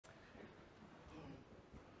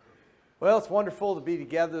Well, it's wonderful to be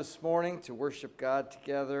together this morning to worship God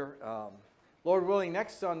together. Lord willing,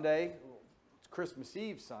 next Sunday, it's Christmas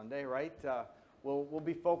Eve Sunday, right? We'll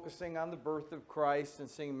be focusing on the birth of Christ and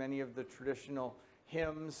singing many of the traditional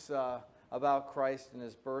hymns about Christ and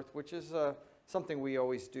his birth, which is something we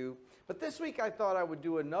always do. But this week I thought I would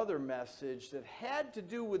do another message that had to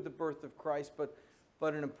do with the birth of Christ,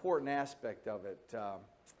 but an important aspect of it.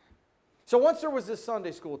 So once there was this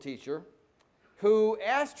Sunday school teacher who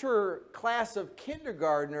asked her class of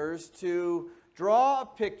kindergartners to draw a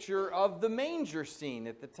picture of the manger scene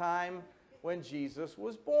at the time when Jesus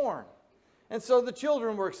was born. And so the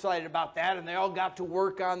children were excited about that, and they all got to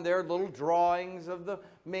work on their little drawings of the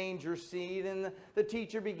manger scene, and the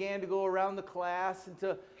teacher began to go around the class and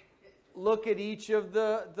to look at each of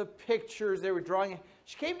the pictures they were drawing.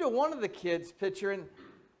 She came to one of the kids' picture,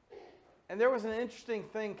 and there was an interesting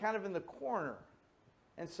thing kind of in the corner.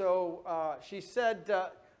 And so she said,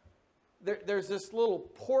 there's this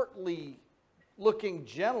little portly-looking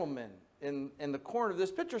gentleman in the corner of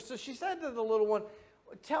this picture. So she said to the little one,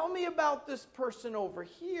 "Tell me about this person over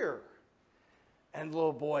here." And the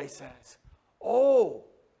little boy says, "Oh,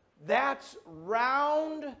 that's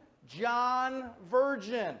Round John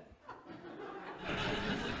Virgin."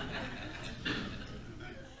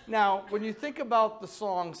 Now, when you think about the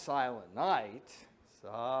song Silent Night,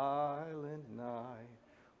 Silent Night,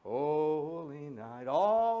 Holy Night,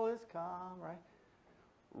 all is calm, right?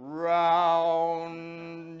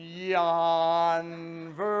 Round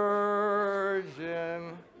yon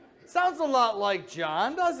virgin. Sounds a lot like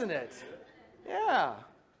John, doesn't it? Yeah.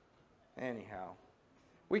 Anyhow,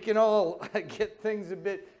 we can all get things a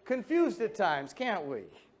bit confused at times, can't we?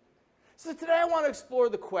 So today I want to explore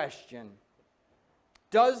the question,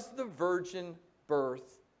 does the virgin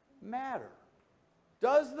birth matter?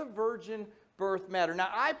 Does the virgin birth matter? Now,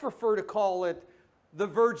 I prefer to call it the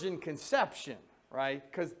virgin conception, right?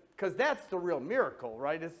 Because that's the real miracle,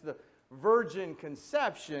 right? It's the virgin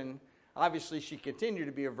conception. Obviously, she continued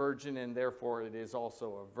to be a virgin, and therefore it is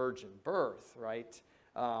also a virgin birth, right?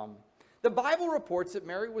 The Bible reports that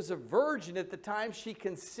Mary was a virgin at the time she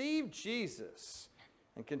conceived Jesus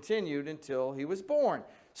and continued until he was born.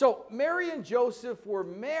 So Mary and Joseph were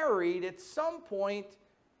married at some point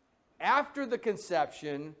after the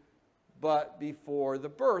conception, but before the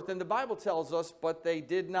birth. And the Bible tells us, but they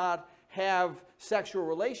did not have sexual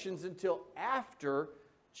relations until after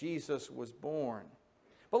Jesus was born.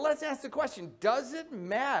 But let's ask the question, does it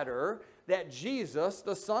matter that Jesus,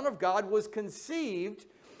 the Son of God, was conceived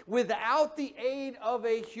without the aid of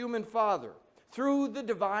a human father through the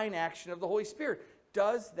divine action of the Holy Spirit?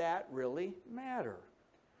 Does that really matter?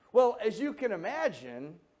 Well, as you can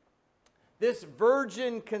imagine, this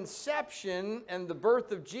virgin conception and the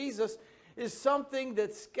birth of Jesus is something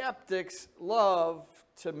that skeptics love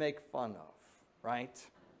to make fun of, right?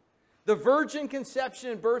 The virgin conception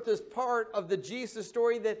and birth is part of the Jesus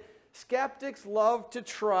story that skeptics love to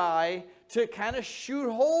try to kind of shoot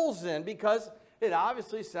holes in because it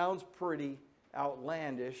obviously sounds pretty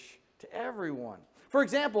outlandish to everyone. For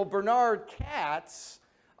example, Bernard Katz,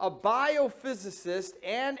 a biophysicist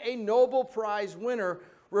and a Nobel Prize winner,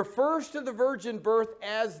 refers to the virgin birth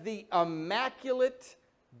as the Immaculate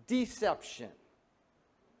Deception.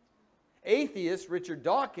 Atheist Richard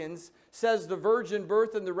Dawkins says the virgin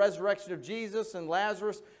birth and the resurrection of Jesus and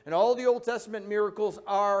Lazarus and all the Old Testament miracles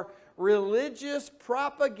are religious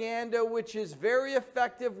propaganda which is very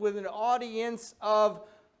effective with an audience of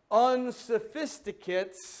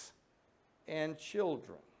unsophisticates and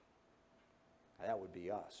children. That would be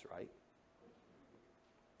us, right?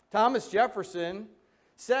 Thomas Jefferson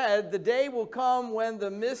said, the day will come when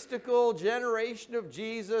the mystical generation of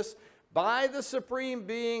Jesus by the Supreme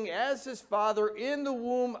Being as his Father in the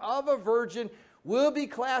womb of a virgin will be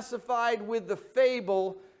classified with the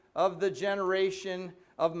fable of the generation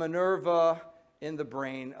of Minerva in the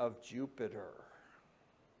brain of Jupiter.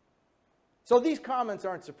 So these comments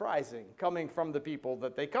aren't surprising coming from the people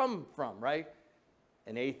that they come from, right?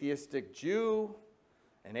 An atheistic Jew,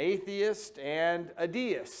 an atheist, and a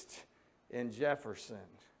deist in Jefferson.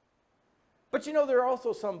 But you know, there are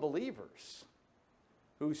also some believers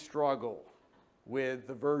who struggle with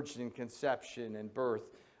the virgin conception and birth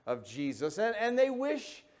of Jesus, and they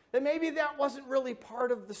wish that maybe that wasn't really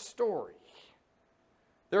part of the story.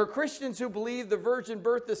 There are Christians who believe the virgin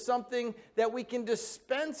birth is something that we can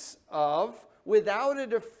dispense of without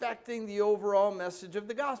it affecting the overall message of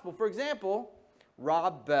the gospel. For example,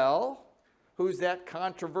 Rob Bell, who's that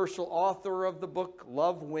controversial author of the book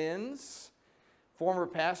Love Wins, former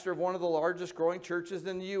pastor of one of the largest growing churches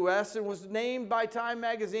in the U.S. and was named by Time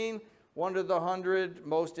magazine one of the 100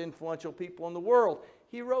 most influential people in the world.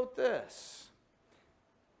 he wrote this: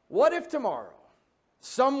 what if tomorrow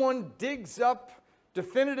someone digs up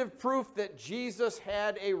definitive proof that Jesus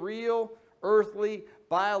had a real earthly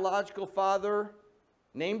biological father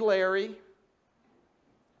named Larry?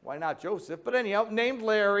 Why not Joseph? But anyhow, named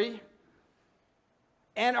Larry.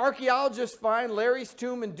 And archaeologists find Larry's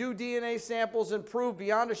tomb and do DNA samples and prove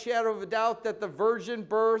beyond a shadow of a doubt that the virgin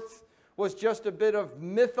birth was just a bit of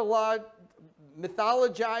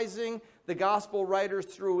mythologizing the gospel writers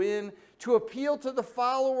threw in to appeal to the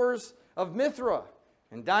followers of Mithra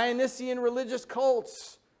and Dionysian religious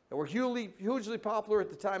cults that were hugely popular at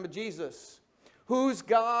the time of Jesus, whose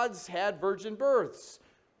gods had virgin births.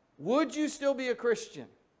 Would you still be a Christian?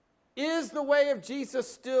 Is the way of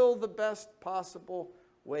Jesus still the best possible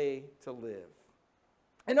way to live?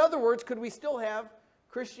 In other words, could we still have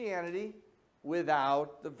Christianity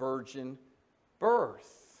without the virgin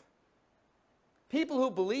birth? People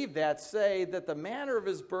who believe that say that the manner of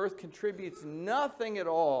his birth contributes nothing at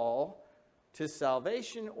all to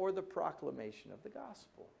salvation or the proclamation of the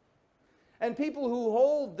gospel. And people who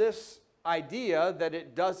hold this idea that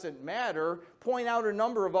it doesn't matter point out a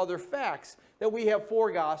number of other facts. That we have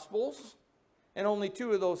 4 gospels, and only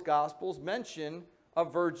 2 of those gospels mention a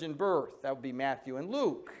virgin birth. That would be Matthew and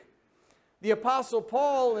Luke. The Apostle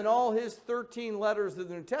Paul, in all his 13 letters of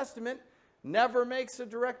the New Testament, never makes a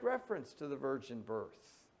direct reference to the virgin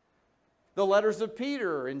birth. The letters of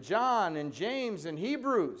Peter and John and James and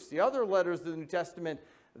Hebrews, the other letters of the New Testament,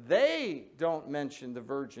 they don't mention the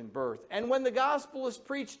virgin birth. And when the gospel is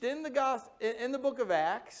preached in the book of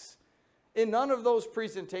Acts, in none of those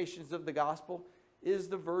presentations of the gospel is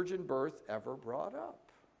the virgin birth ever brought up.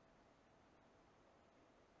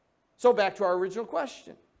 So back to our original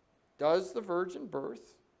question. Does the virgin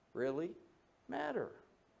birth really matter?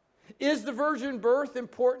 Is the virgin birth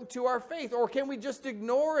important to our faith, or can we just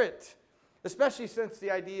ignore it? Especially since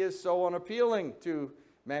the idea is so unappealing to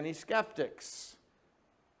many skeptics.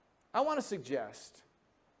 I want to suggest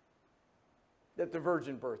that the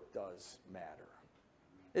virgin birth does matter.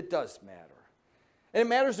 It does matter. And it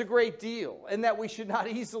matters a great deal, and that we should not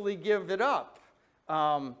easily give it up,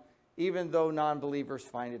 even though non-believers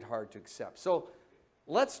find it hard to accept. So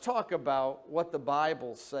let's talk about what the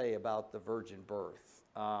Bible say about the virgin birth.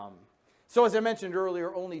 So as I mentioned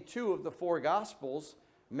earlier, only 2 of the 4 Gospels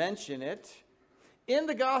mention it. In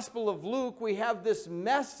the Gospel of Luke, we have this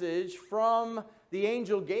message from the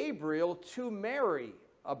angel Gabriel to Mary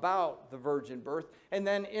about the virgin birth. And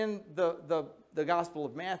then in the Gospel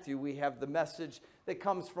of Matthew, we have the message that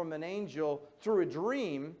comes from an angel through a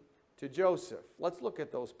dream to Joseph. Let's look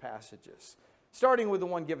at those passages, starting with the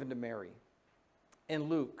one given to Mary in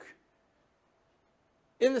Luke.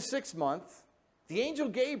 In the 6th month, the angel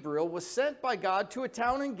Gabriel was sent by God to a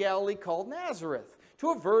town in Galilee called Nazareth,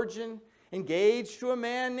 to a virgin engaged to a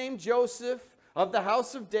man named Joseph of the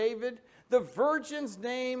house of David. The virgin's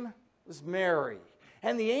name was Mary.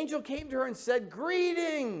 And the angel came to her and said,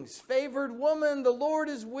 "Greetings, favored woman, the Lord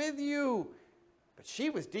is with you." But she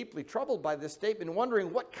was deeply troubled by this statement,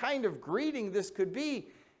 wondering what kind of greeting this could be.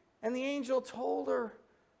 And the angel told her,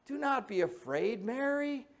 "Do not be afraid,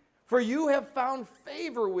 Mary, for you have found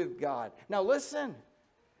favor with God." Now listen.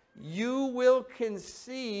 "You will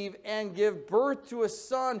conceive and give birth to a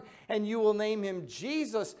son, and you will name him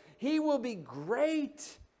Jesus. He will be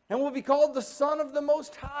great and will be called the Son of the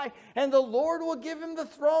Most High. And the Lord will give him the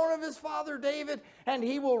throne of his father David, and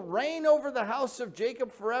he will reign over the house of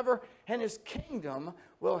Jacob forever, and his kingdom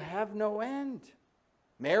will have no end."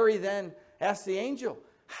 Mary then asked the angel,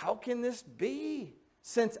 "How can this be,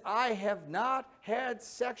 since I have not had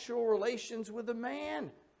sexual relations with a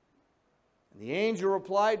man?" And the angel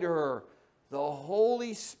replied to her, "The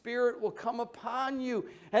Holy Spirit will come upon you,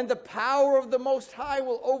 and the power of the Most High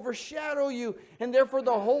will overshadow you, and therefore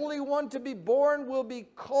the Holy One to be born will be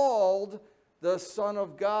called the Son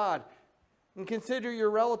of God. And consider your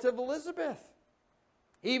relative Elizabeth.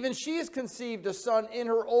 Even she has conceived a son in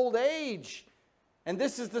her old age, and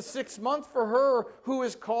this is the 6th month for her who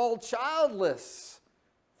is called childless.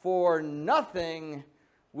 For nothing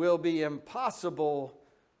will be impossible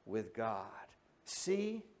with God."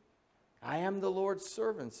 "See, I am the Lord's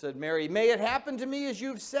servant," said Mary. "May it happen to me as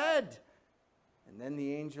you've said." And then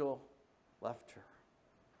the angel left her.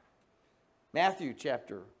 Matthew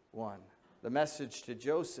chapter 1, the message to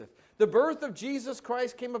Joseph. The birth of Jesus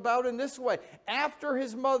Christ came about in this way. After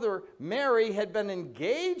his mother, Mary, had been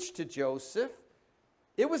engaged to Joseph,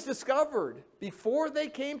 it was discovered before they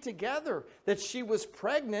came together that she was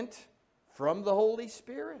pregnant from the Holy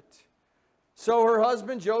Spirit. So her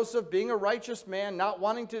husband Joseph, being a righteous man, not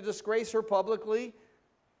wanting to disgrace her publicly,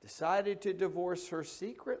 decided to divorce her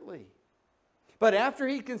secretly. But after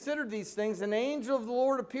he considered these things, an angel of the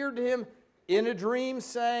Lord appeared to him in a dream,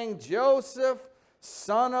 saying, Joseph,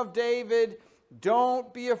 son of David,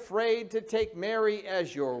 don't be afraid to take Mary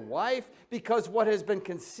as your wife, because what has been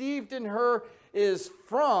conceived in her is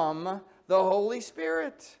from the Holy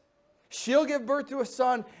Spirit. She'll give birth to a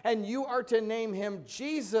son, and you are to name him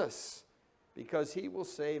Jesus, because he will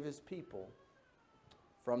save his people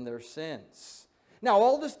from their sins. Now,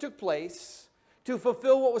 all this took place to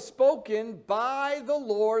fulfill what was spoken by the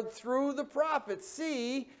Lord through the prophet.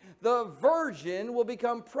 See, the virgin will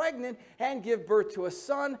become pregnant and give birth to a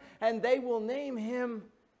son, and they will name him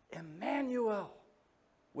Emmanuel,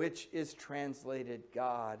 which is translated,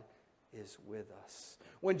 God is with us.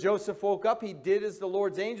 When Joseph woke up, he did as the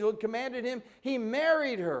Lord's angel had commanded him. He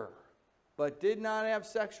married her, but did not have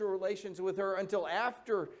sexual relations with her until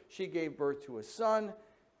after she gave birth to a son,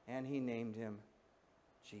 and he named him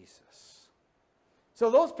Jesus. So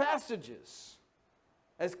those passages,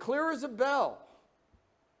 as clear as a bell,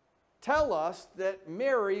 tell us that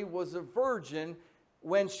Mary was a virgin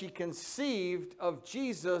when she conceived of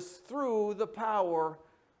Jesus through the power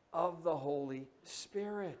of the Holy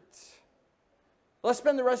Spirit. Let's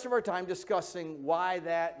spend the rest of our time discussing why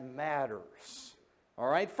that matters. All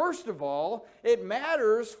right, first of all, it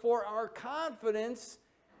matters for our confidence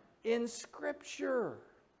in Scripture.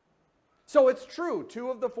 So it's true, 2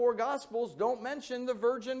 of the 4 Gospels don't mention the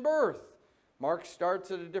virgin birth. Mark starts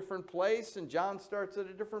at a different place and John starts at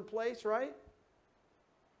a different place, right?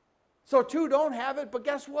 So 2 don't have it, but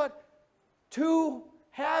guess what? 2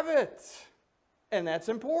 have it. And that's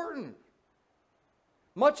important.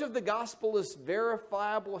 Much of the gospel is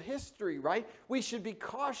verifiable history, right? We should be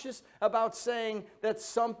cautious about saying that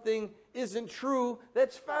something isn't true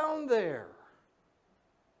that's found there.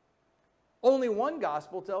 Only one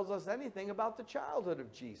gospel tells us anything about the childhood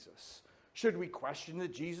of Jesus. Should we question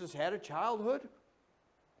that Jesus had a childhood?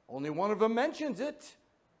 Only one of them mentions it.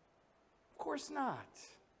 Of course not.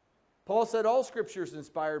 Paul said all Scripture is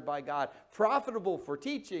inspired by God, profitable for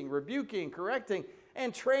teaching, rebuking, correcting,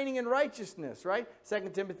 and training in righteousness, right?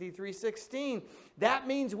 2 Timothy 3:16. That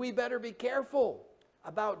means we better be careful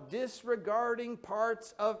about disregarding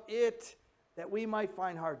parts of it that we might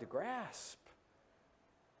find hard to grasp.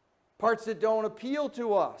 Parts that don't appeal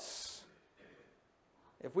to us.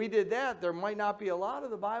 If we did that, there might not be a lot of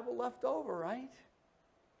the Bible left over, right?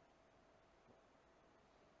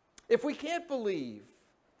 If we can't believe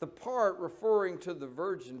the part referring to the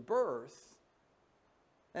virgin birth,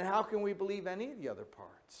 then how can we believe any of the other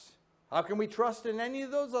parts? How can we trust in any of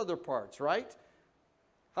those other parts, right?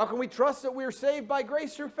 How can we trust that we're saved by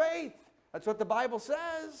grace through faith? That's what the Bible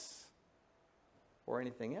says. Or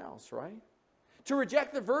anything else, right? To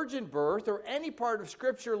reject the virgin birth or any part of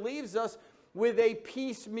Scripture leaves us with a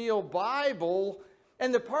piecemeal Bible,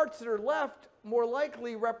 and the parts that are left more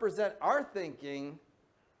likely represent our thinking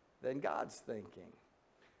than God's thinking.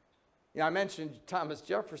 I mentioned Thomas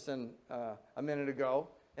Jefferson a minute ago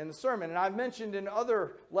in the sermon, and I've mentioned in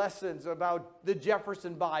other lessons about the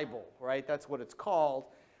Jefferson Bible, right? That's what it's called.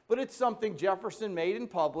 But it's something Jefferson made and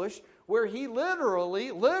published where he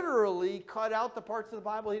literally cut out the parts of the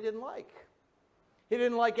Bible he didn't like. He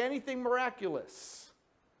didn't like anything miraculous.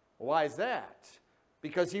 Why is that?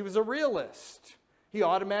 Because he was a realist. He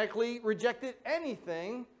automatically rejected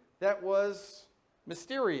anything that was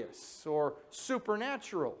mysterious or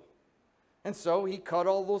supernatural. And so he cut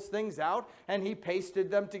all those things out and he pasted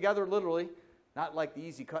them together literally, not like the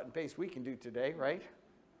easy cut and paste we can do today, right?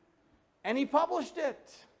 And he published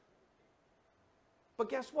it. But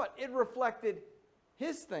guess what? It reflected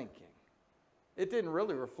his thinking. It didn't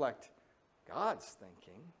really reflect God's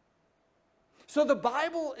thinking. So the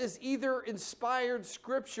Bible is either inspired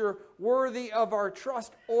Scripture worthy of our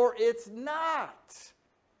trust or it's not.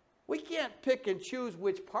 We can't pick and choose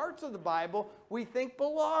which parts of the Bible we think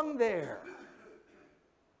belong there.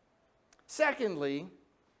 Secondly,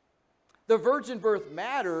 the virgin birth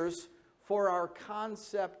matters for our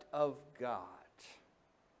concept of God.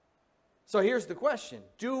 So here's the question.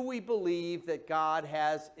 Do we believe that God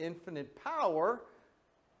has infinite power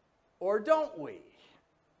or don't we?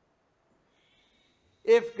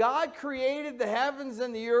 If God created the heavens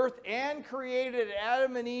and the earth and created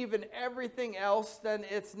Adam and Eve and everything else, then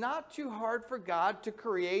it's not too hard for God to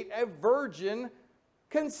create a virgin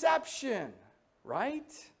conception,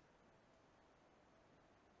 right?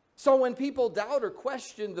 So when people doubt or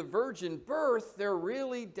question the virgin birth, they're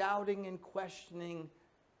really doubting and questioning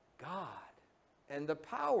God and the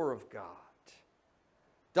power of God.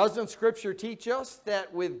 Doesn't Scripture teach us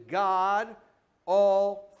that with God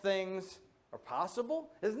all things are possible?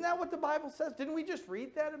 Isn't that what the Bible says? Didn't we just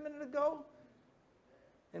read that a minute ago?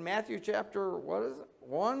 in Matthew chapter,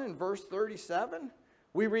 1 and verse 37.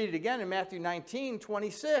 We read it again in Matthew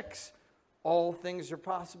 19:26. All things are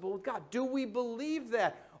possible with God. Do we believe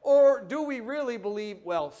that? Or do we really believe,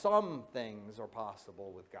 well, some things are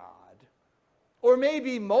possible with God? Or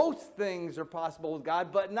maybe most things are possible with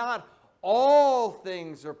God, but not all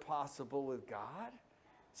things are possible with God?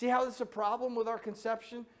 See how this is a problem with our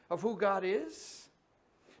conception of who God is?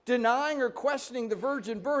 Denying or questioning the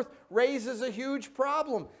virgin birth raises a huge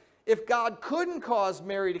problem. If God couldn't cause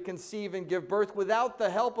Mary to conceive and give birth without the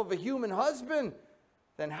help of a human husband,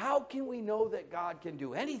 then how can we know that God can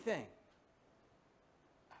do anything?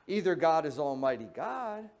 Either God is Almighty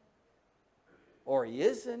God, or He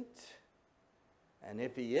isn't. And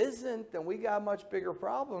if He isn't, then we got much bigger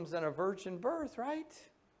problems than a virgin birth, right?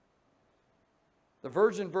 The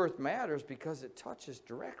virgin birth matters because it touches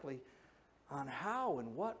directly on how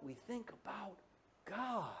and what we think about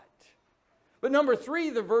God. But number 3,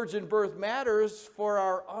 the virgin birth matters for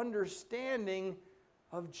our understanding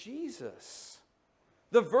of Jesus.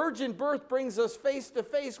 The virgin birth brings us face to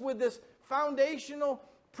face with this foundational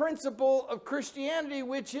principle of Christianity,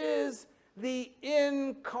 which is the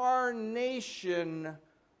incarnation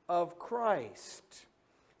of Christ.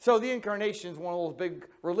 So the incarnation is one of those big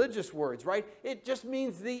religious words, right? It just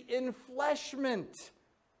means the enfleshment.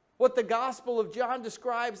 What the Gospel of John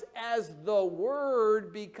describes as the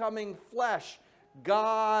Word becoming flesh,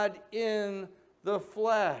 God in the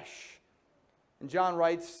flesh. And John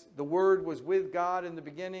writes, the Word was with God in the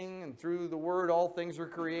beginning, and through the Word all things were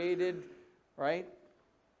created, right?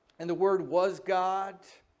 And the Word was God.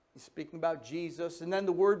 He's speaking about Jesus. And then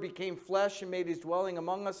the Word became flesh and made His dwelling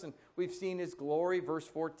among us, and we've seen His glory, verse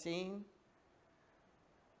 14.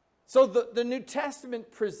 So the New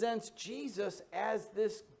Testament presents Jesus as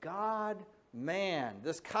this God-man,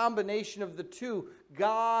 this combination of the two,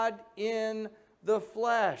 God in the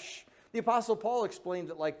flesh. The Apostle Paul explained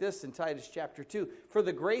it like this in Titus chapter 2. For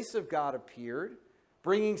the grace of God appeared,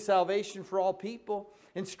 bringing salvation for all people,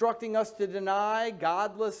 instructing us to deny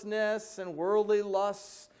godlessness and worldly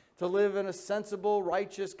lusts, to live in a sensible,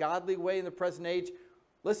 righteous, godly way in the present age.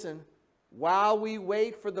 Listen, while we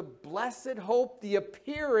wait for the blessed hope, the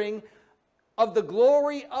appearing of the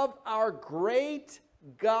glory of our great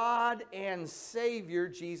God and Savior,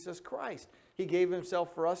 Jesus Christ. He gave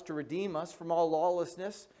Himself for us to redeem us from all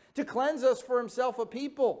lawlessness, to cleanse us for Himself a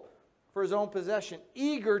people for His own possession,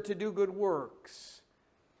 eager to do good works.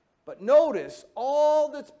 But notice all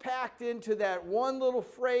that's packed into that one little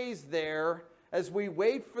phrase there, as we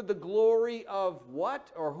wait for the glory of what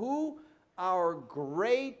or who? Our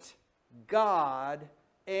great God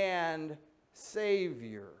and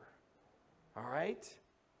Savior. All right?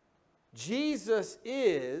 Jesus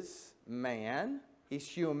is man. He's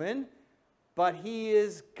human. But He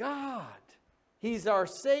is God. He's our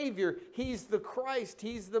Savior. He's the Christ.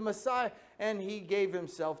 He's the Messiah. And He gave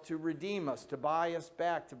Himself to redeem us, to buy us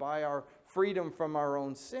back, to buy our freedom from our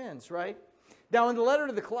own sins, right? Now, in the letter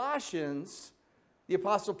to the Colossians, the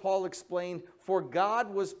Apostle Paul explained, for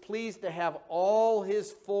God was pleased to have all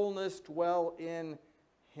His fullness dwell in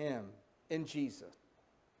Him, in Jesus.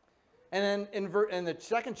 And then in the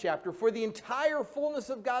second chapter, for the entire fullness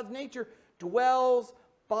of God's nature dwells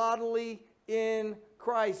bodily in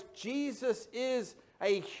Christ. Jesus is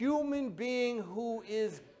a human being who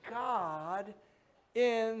is God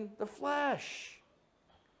in the flesh.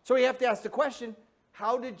 So we have to ask the question,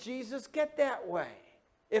 how did Jesus get that way?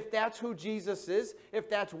 If that's who Jesus is, if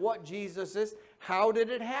that's what Jesus is, how did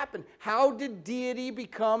it happen? How did deity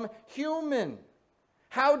become human?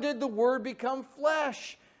 How did the Word become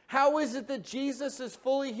flesh? How is it that Jesus is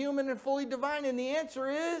fully human and fully divine? And the answer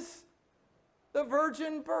is the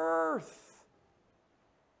virgin birth.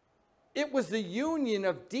 It was the union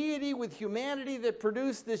of deity with humanity that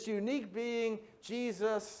produced this unique being,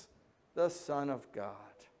 Jesus, the Son of God.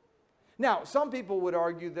 Now, some people would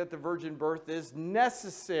argue that the virgin birth is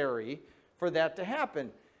necessary for that to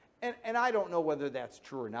happen. And I don't know whether that's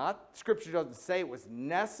true or not. Scripture doesn't say it was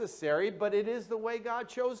necessary, but it is the way God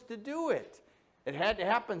chose to do it. It had to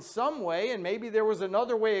happen some way, and maybe there was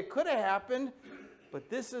another way it could have happened, but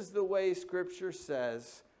this is the way Scripture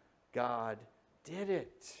says God did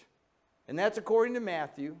it. And that's according to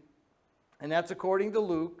Matthew, and that's according to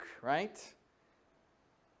Luke, right?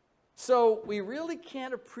 So we really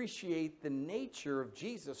can't appreciate the nature of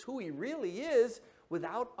Jesus, who He really is,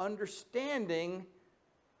 without understanding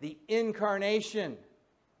the incarnation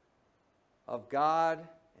of God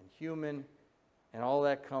and human, and all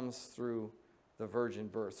that comes through the virgin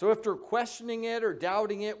birth. So if we're questioning it or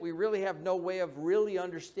doubting it, we really have no way of really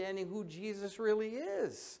understanding who Jesus really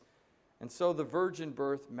is. And so the virgin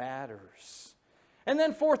birth matters. And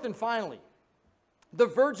then fourth and finally, the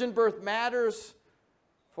virgin birth matters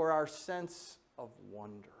for our sense of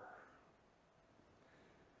wonder.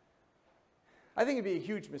 I think it'd be a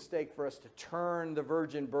huge mistake for us to turn the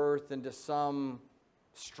virgin birth into some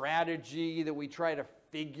strategy that we try to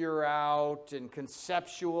figure out and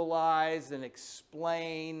conceptualize and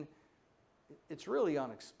explain. It's really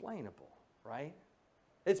unexplainable, right?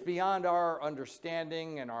 It's beyond our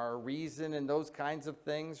understanding and our reason and those kinds of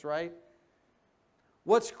things, right?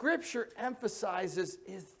 What Scripture emphasizes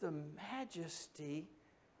is the majesty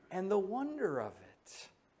and the wonder of it.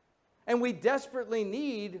 And we desperately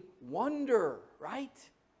need wonder, right?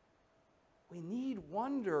 We need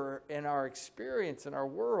wonder in our experience, in our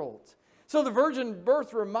world. So the virgin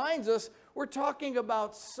birth reminds us we're talking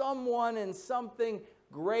about someone and something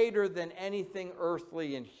greater than anything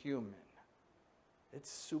earthly and human.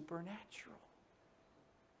 It's supernatural.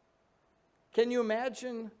 Can you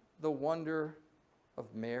imagine the wonder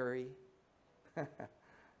of Mary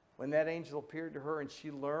when that angel appeared to her and she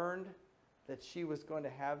learned that she was going to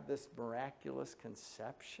have this miraculous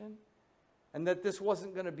conception and that this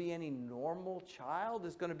wasn't going to be any normal child,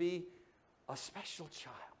 it's going to be a special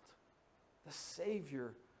child, the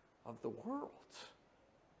Savior of the world.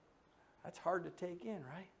 That's hard to take in,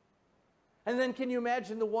 right? And then can you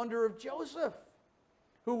imagine the wonder of Joseph,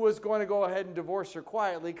 who was going to go ahead and divorce her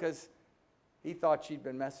quietly because he thought she'd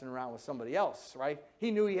been messing around with somebody else, right?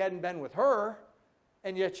 He knew he hadn't been with her,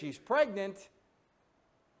 and yet she's pregnant.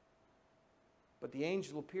 But the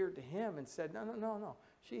angel appeared to him and said, no.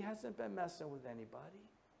 She hasn't been messing with anybody.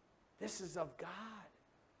 This is of God.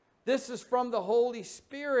 This is from the Holy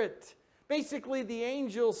Spirit. Basically, the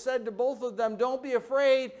angel said to both of them, don't be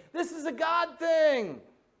afraid. This is a God thing.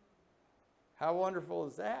 How wonderful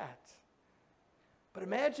is that? But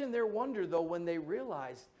imagine their wonder, though, when they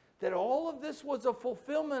realized that all of this was a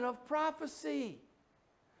fulfillment of prophecy.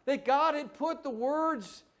 That God had put the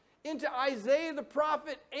words into Isaiah the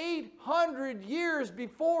prophet 800 years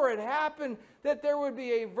before it happened, that there would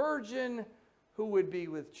be a virgin who would be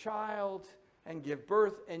with child and give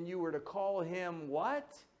birth, and you were to call him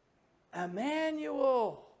what?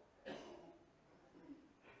 Emmanuel.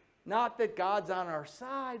 Not that God's on our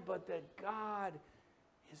side, but that God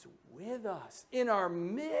is with us, in our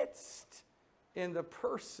midst, in the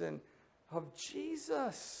person of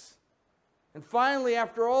Jesus. And finally,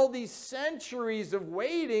 after all these centuries of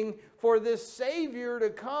waiting for this Savior to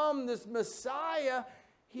come, this Messiah,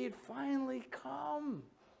 he had finally come.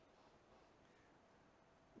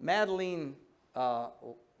 Madeleine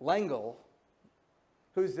L'Engle,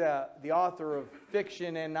 who's the author of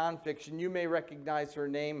fiction and nonfiction, you may recognize her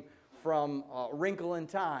name from Wrinkle in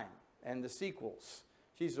Time and the sequels.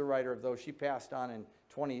 She's the writer of those. She passed on in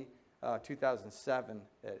 2007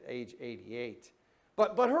 at age 88.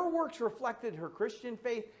 But her works reflected her Christian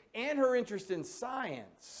faith and her interest in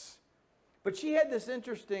science. But she had this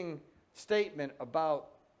interesting statement about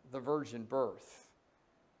the virgin birth.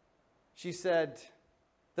 She said,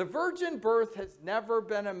 the virgin birth has never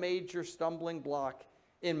been a major stumbling block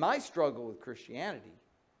in my struggle with Christianity.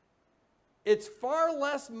 It's far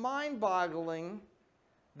less mind-boggling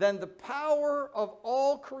than the power of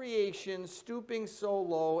all creation stooping so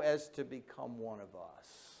low as to become one of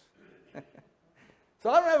us. So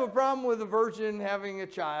I don't have a problem with a virgin having a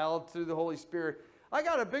child through the Holy Spirit. I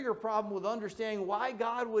got a bigger problem with understanding why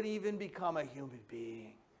God would even become a human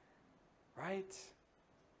being, right?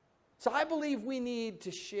 So I believe we need to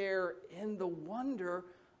share in the wonder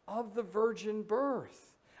of the virgin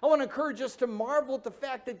birth. I want to encourage us to marvel at the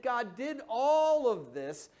fact that God did all of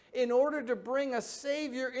this in order to bring a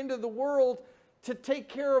Savior into the world to take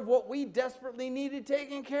care of what we desperately needed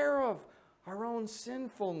taken care of, our own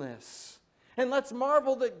sinfulness. And let's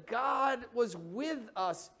marvel that God was with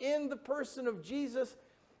us in the person of Jesus.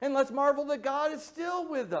 And let's marvel that God is still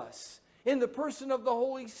with us in the person of the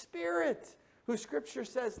Holy Spirit, who Scripture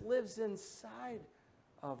says lives inside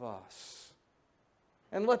of us.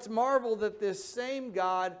 And let's marvel that this same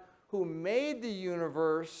God who made the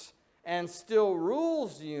universe and still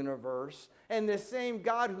rules the universe, and this same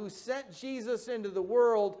God who sent Jesus into the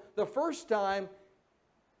world the first time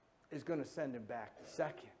is going to send him back the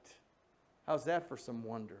second. How's that for some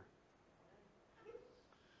wonder?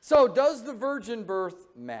 So, does the virgin birth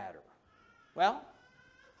matter? Well,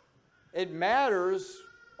 it matters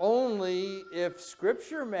only if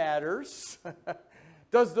Scripture matters.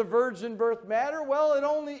 Does the virgin birth matter? Well,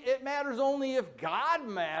 it matters only if God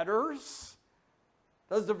matters.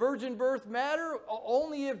 Does the virgin birth matter?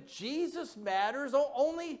 Only if Jesus matters.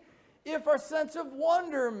 Only if our sense of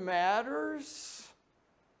wonder matters.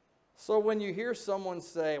 So when you hear someone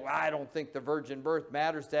say, well, I don't think the virgin birth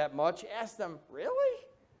matters that much, ask them, really?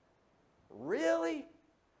 Really?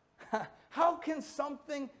 How can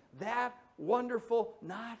something that wonderful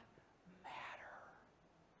not matter?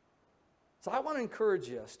 So I want to encourage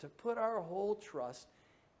us to put our whole trust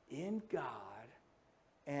in God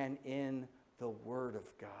and in the Word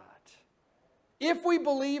of God. If we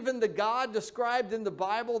believe in the God described in the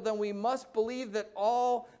Bible, then we must believe that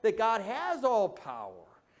God has all power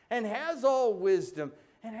and has all wisdom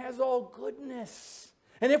and has all goodness.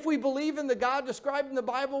 And if we believe in the God described in the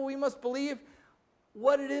Bible, we must believe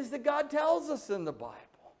what it is that God tells us in the Bible,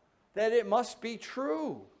 that it must be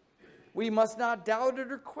true. We must not doubt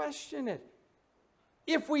it or question it.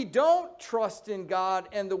 If we don't trust in God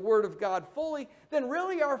and the Word of God fully, then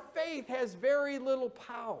really our faith has very little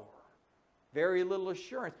power, very little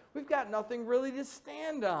assurance. We've got nothing really to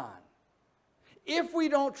stand on. If we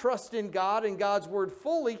don't trust in God and God's Word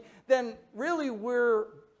fully, then really we're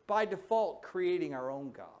by default creating our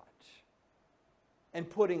own God and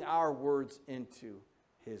putting our words into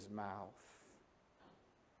His mouth.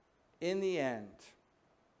 In the end,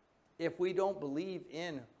 if we don't believe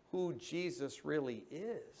in who Jesus really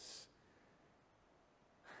is,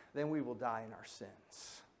 then we will die in our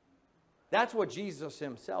sins. That's what Jesus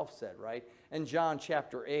Himself said, right? In John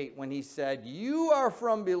chapter 8, when He said, you are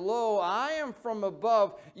from below, I am from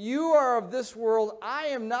above. You are of this world, I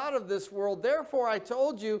am not of this world. Therefore I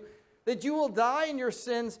told you that you will die in your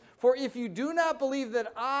sins. For if you do not believe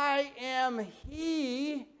that I am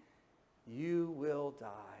He, you will die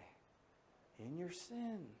in your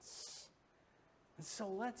sins. And so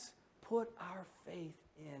let's put our faith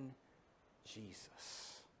in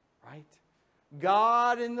Jesus, right?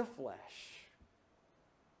 God in the flesh,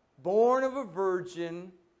 born of a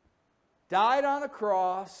virgin, died on a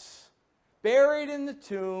cross, buried in the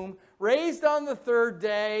tomb, raised on the third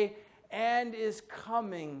day, and is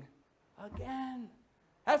coming again.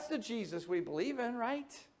 That's the Jesus we believe in,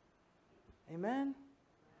 right? Amen.